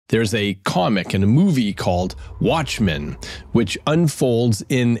There's a comic and a movie called Watchmen, which unfolds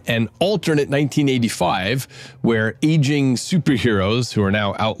in an alternate 1985 where aging superheroes who are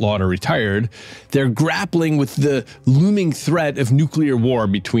now outlawed or retired, they're grappling with the looming threat of nuclear war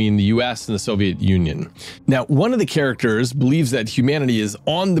between the US and the Soviet Union. Now, one of the characters believes that humanity is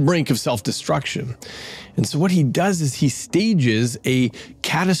on the brink of self-destruction. And so what he does is he stages a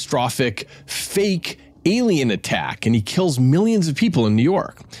catastrophic fake alien attack, and he kills millions of people in New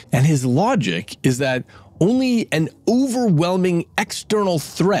York. And his logic is that only an overwhelming external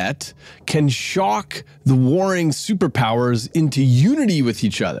threat can shock the warring superpowers into unity with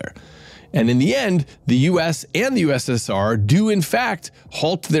each other. And in the end, the US and the USSR do in fact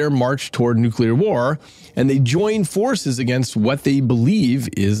halt their march toward nuclear war, and they join forces against what they believe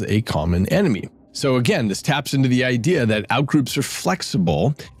is a common enemy. So again, this taps into the idea that outgroups are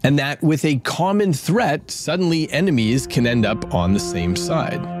flexible and that with a common threat, suddenly enemies can end up on the same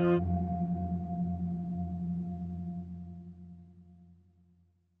side.